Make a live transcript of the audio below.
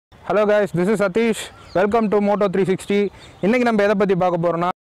Hello guys, this is Satish. Welcome to Moto 360. இன்னைக்கு நம்ம எதை பத்தி பார்க்க போறோம்னா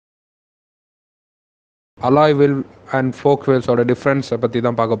alloy wheel and fork wheels ஓட டிஃபரன்ஸ் பத்தி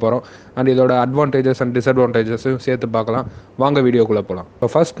தான் பார்க்க போறோம். and இதோட அட்வான்டேஜஸ் and டிஸ்அட்வான்டேஜஸ் சேர்த்து பார்க்கலாம். வாங்க வீடியோக்குள்ள போலாம்.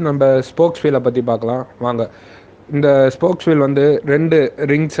 ஃபர்ஸ்ட் நம்ம ஸ்போக்ஸ் வீலை பத்தி பார்க்கலாம். வாங்க. இந்த ஸ்போக்ஸ் வீல் வந்து ரெண்டு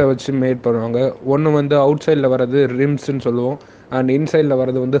ரிங்ஸை வச்சு மேட் பண்ணுவாங்க. ஒன்று வந்து அவுட் சைடில் வர்றது ரிம்ஸ்ன்னு சொல்லுவோம், அண்ட் இன்சைடில்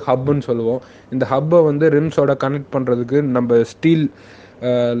வர்றது வந்து ஹப்புன்னு சொல்லுவோம். இந்த ஹப்பை வந்து ரிம்ஸோட கனெக்ட் பண்ணுறதுக்கு நம்ம ஸ்டீல்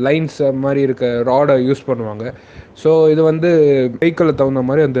லைன்ஸ் மாதிரி இருக்க ராடை யூஸ் பண்ணுவாங்க. ஸோ இது வந்து வெஹிக்கிளை தகுந்த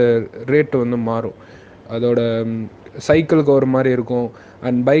மாதிரி அந்த ரேட்டு வந்து மாறும். அதோட சைக்கிளுக்கு ஒரு மாதிரி இருக்கும்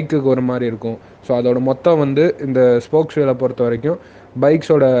அண்ட் பைக்குக்கு ஒரு மாதிரி இருக்கும். ஸோ அதோட மொத்தம் வந்து இந்த ஸ்போக்ஸ் வீலை பொறுத்த வரைக்கும்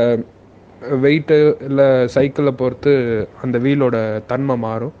பைக்ஸோட வெயிட்டு இல்லை சைக்கிளை பொறுத்து அந்த வீலோட தன்மை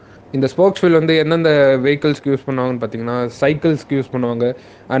மாறும். இந்த ஸ்போக்ஸ் வீல் வந்து எந்தெந்த வெஹிக்கிள்ஸ்க்கு யூஸ் பண்ணுவாங்கன்னு பார்த்தீங்கன்னா சைக்கிள்ஸ்க்கு யூஸ் பண்ணுவாங்க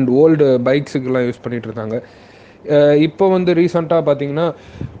அண்ட் ஓல்டு பைக்ஸுக்கெல்லாம் யூஸ் பண்ணிகிட்டு இருக்காங்க. இப்போ வந்து ரீசெண்டாக பார்த்தீங்கன்னா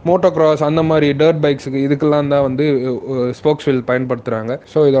மோட்டோக்ராஸ் அந்த மாதிரி டர்ட் பைக்ஸுக்கு இதுக்கெல்லாம் தான் வந்து ஸ்போக்ஸ் வீல் பயன்படுத்துகிறாங்க.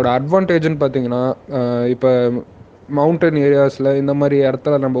 ஸோ இதோட அட்வான்டேஜ்னு பார்த்தீங்கன்னா இப்போ மவுண்டன் ஏரியாஸில் இந்த மாதிரி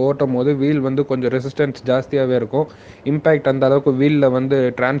இடத்துல நம்ம ஓட்டும் போது வீல் வந்து கொஞ்சம் ரெசிஸ்டன்ஸ் ஜாஸ்தியாகவே இருக்கும். இம்பேக்ட் அந்த அளவுக்கு வீலில் வந்து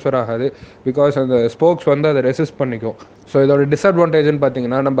ட்ரான்ஸ்ஃபர் ஆகாது, பிகாஸ் அந்த ஸ்போக்ஸ் வந்து அதை ரெசிஸ்ட் பண்ணிக்கும். ஸோ இதோட டிஸ்அட்வான்டேஜ்னு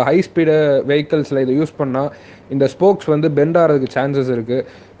பார்த்தீங்கன்னா நம்ம ஹை ஸ்பீடு வெஹிக்கிள்ஸில் இதை யூஸ் பண்ணால் இந்த ஸ்போக்ஸ் வந்து பெண்ட் ஆகிறதுக்கு சான்சஸ் இருக்குது.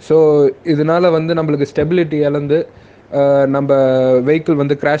 ஸோ இதனால் வந்து நம்மளுக்கு ஸ்டெபிலிட்டி இழந்து நம்ம வெஹிக்கிள்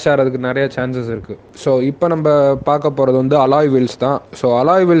வந்து கிராஷ் ஆகிறதுக்கு நிறைய சான்சஸ் இருக்குது. ஸோ இப்போ நம்ம பார்க்க போகிறது வந்து அலாய் வீல்ஸ் தான். ஸோ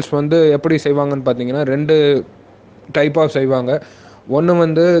அலாய் வீல்ஸ் வந்து எப்படி செய்வாங்கன்னு பார்த்தீங்கன்னா ரெண்டு டைப் ஆஃப் செய்வாங்க. ஒன்று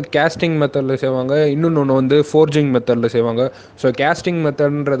வந்து கேஸ்டிங் மெத்தடில் செய்வாங்க, இன்னொன்று வந்து ஃபோர்ஜிங் மெத்தடில் செய்வாங்க. ஸோ கேஸ்டிங்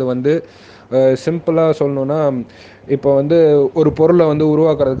மெத்தட்ன்றது வந்து சிம்பிளாக சொல்லணுன்னா இப்போ வந்து ஒரு பொருளை வந்து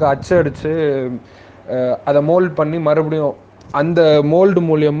உருவாக்குறதுக்கு அச்சு அடித்து அதை மோல்ட் பண்ணி மறுபடியும் அந்த மோல்டு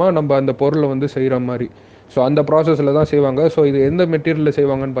மூலியமாக நம்ம அந்த பொருளை வந்து செய்கிற மாதிரி. ஸோ அந்த ப்ராசஸில் தான் செய்வாங்க. ஸோ இது எந்த மெட்டீரியலில்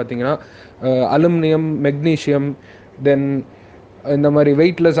செய்வாங்கன்னு பார்த்தீங்கன்னா அலுமினியம், மெக்னீஷியம், தென் இந்த மாதிரி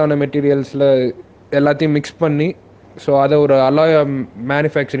வெயிட்லெஸ்ஸான மெட்டீரியல்ஸில் எல்லாத்தையும் மிக்ஸ் பண்ணி ஸோ அதை ஒரு அலாய்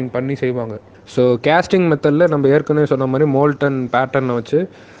மேனுஃபேக்சரிங் பண்ணி செய்வாங்க. ஸோ கேஸ்டிங் மெத்தடில் நம்ம ஏற்கனவே சொன்ன மாதிரி மோல்டன் பேட்டர்னை வச்சு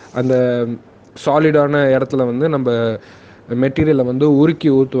அந்த சாலிடான இடத்துல வந்து நம்ம மெட்டீரியலை வந்து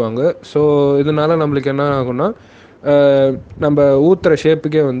உருக்கி ஊற்றுவாங்க. ஸோ இதனால் நம்மளுக்கு என்ன ஆகும்னா நம்ம ஊற்றுற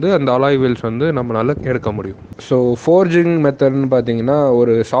ஷேப்புக்கே வந்து அந்த அலாய் வீல்ஸ் வந்து நம்மளால் எடுக்க முடியும். ஸோ ஃபோர்ஜிங் மெத்தட்னு பார்த்தீங்கன்னா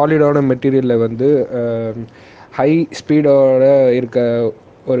ஒரு சாலிடான மெட்டீரியலில் வந்து ஹை ஸ்பீடோட இருக்க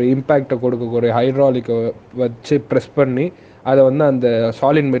ஒரு இம்பேக்டை கொடுக்கக்கூடிய ஹைட்ராலிக்கை வச்சு ப்ரெஸ் பண்ணி அதை வந்து அந்த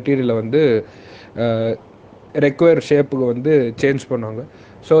சாலிட் மெட்டீரியலை வந்து ரெக்வயர் ஷேப்புக்கு வந்து சேஞ்ச் பண்ணுவாங்க.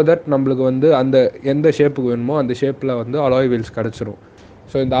 ஸோ தட் நம்மளுக்கு வந்து அந்த எந்த ஷேப்புக்கு வேணுமோ அந்த ஷேப்பில் வந்து அலாய் வீல்ஸ் கிடச்சிரும்.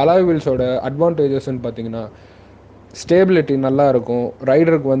 ஸோ இந்த அலாய் வீல்ஸோட அட்வான்டேஜஸ்ன்னு பார்த்தீங்கன்னா ஸ்டேபிலிட்டி நல்லா இருக்கும்,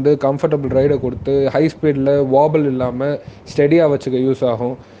 ரைடருக்கு வந்து கம்ஃபர்டபுள் ரைடை கொடுத்து ஹை ஸ்பீடில் வாபிள் இல்லாமல் ஸ்டெடியாக வச்சுக்க யூஸ்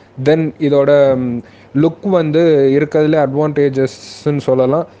ஆகும். தென் இதோட லுக் வந்து இருக்கிறதுலே அட்வான்டேஜஸ்ன்னு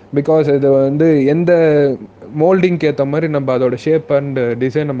சொல்லலாம், பிகாஸ் இது வந்து எந்த மோல்டிங்க்கு ஏற்ற மாதிரி நம்ம அதோட ஷேப் அண்ட்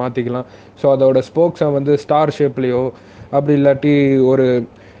டிசைனை மாற்றிக்கலாம். ஸோ அதோட ஸ்போக்ஸை வந்து ஸ்டார் ஷேப்லேயோ அப்படி இல்லாட்டி ஒரு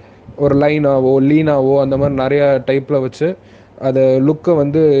ஒரு லைனாவோ லீனாவோ அந்த மாதிரி நிறையா டைப்பில் வச்சு அதை லுக்கை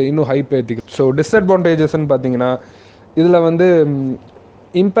வந்து இன்னும் ஹைப் ஏற்றிக்கும். ஸோ டிஸ்அட்வான்டேஜஸ்ன்னு பார்த்தீங்கன்னா இதில் வந்து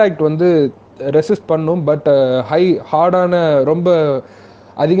இம்பேக்ட் வந்து ரெசிஸ்ட் பண்ணும், பட் ஹார்டான ரொம்ப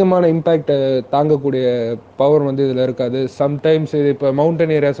அதிகமான இம்பேக்டை தாங்கக்கூடிய பவர் வந்து இதில் இருக்காது. சம்டைம்ஸ் இது இப்போ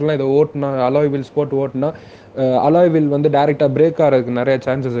மவுண்டன் ஏரியாஸ்லாம் இதை ஓட்டினா அலாய் வீல்ஸ் போட்டு ஓட்டினா அலாய் வீல் வந்து டைரெக்டாக பிரேக் ஆகிறதுக்கு நிறைய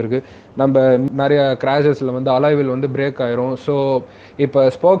சான்சஸ் இருக்குது. நம்ம நிறைய கிராஷஸில் வந்து அலாய் வீல் வந்து பிரேக் ஆயிரும். ஸோ இப்போ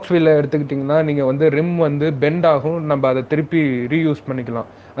ஸ்போக்ஸ் வீலை எடுத்துக்கிட்டிங்கன்னா நீங்கள் வந்து ரிம் வந்து பெண்ட் ஆகும், நம்ம அதை திருப்பி ரீயூஸ் பண்ணிக்கலாம்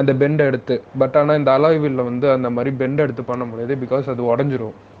அந்த பெண்டை எடுத்து. பட் ஆனால் இந்த அலாய் வீலில் வந்து அந்த மாதிரி பெண்டை எடுத்து பண்ண முடியாது, பிகாஸ் அது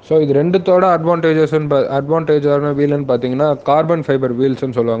உடஞ்சிரும். ஸோ இது ரெண்டுத்தோட அட்வான்டேஜான வீல்னு பார்த்தீங்கன்னா கார்பன் ஃபைபர்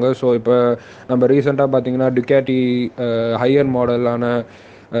வீல்ஸ்ன்னு சொல்லுவாங்க. ஸோ இப்போ நம்ம ரீசெண்டாக பார்த்தீங்கன்னா டுக்காட்டி ஹையர் மாடலான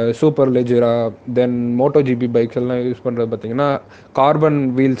சூப்பர் லெஜரா தென் மோட்டோ ஜிபி பைக்ஸ் எல்லாம் யூஸ் பண்ணுறது பார்த்தீங்கன்னா கார்பன்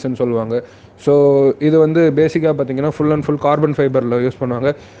வீல்ஸ்ன்னு சொல்லுவாங்க. ஸோ இது வந்து பேசிக்காக பார்த்தீங்கன்னா full and full carbon ஃபைபரில் use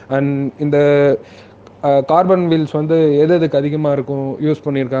பண்ணுவாங்க. அண்ட் இந்த கார்பன் வீல்ஸ் வந்து எதுக்கு அதிகமாக இருக்கும் யூஸ்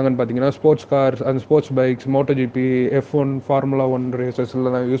பண்ணியிருக்காங்கன்னு பார்த்தீங்கன்னா sports cars and sports bikes, Moto GB, F1, formula 1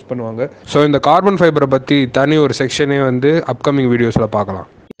 ரேசஸில் தான் யூஸ் பண்ணுவாங்க. ஸோ இந்த கார்பன் ஃபைபரை பற்றி தனி ஒரு செக்ஷனே வந்து அப்கமிங் வீடியோஸில் பார்க்கலாம்.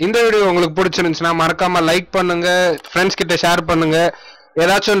 இந்த வீடியோ உங்களுக்கு பிடிச்சிருந்துச்சுன்னா மறக்காமல் லைக் பண்ணுங்கள், ஃப்ரெண்ட்ஸ் கிட்ட ஷேர் பண்ணுங்கள்.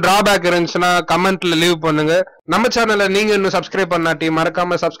 ஏதாச்சும் டிராபேக் இருந்துச்சுன்னா கமெண்ட்ல லீவ் பண்ணுங்க. நம்ம சேனலை நீங்க இன்னும் சப்ஸ்கிரைப் பண்ணாட்டி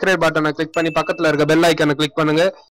மறக்காம சப்ஸ்கிரைப் பட்டனை கிளிக் பண்ணி பக்கத்துல இருக்க பெல் ஐக்கானை கிளிக் பண்ணுங்க.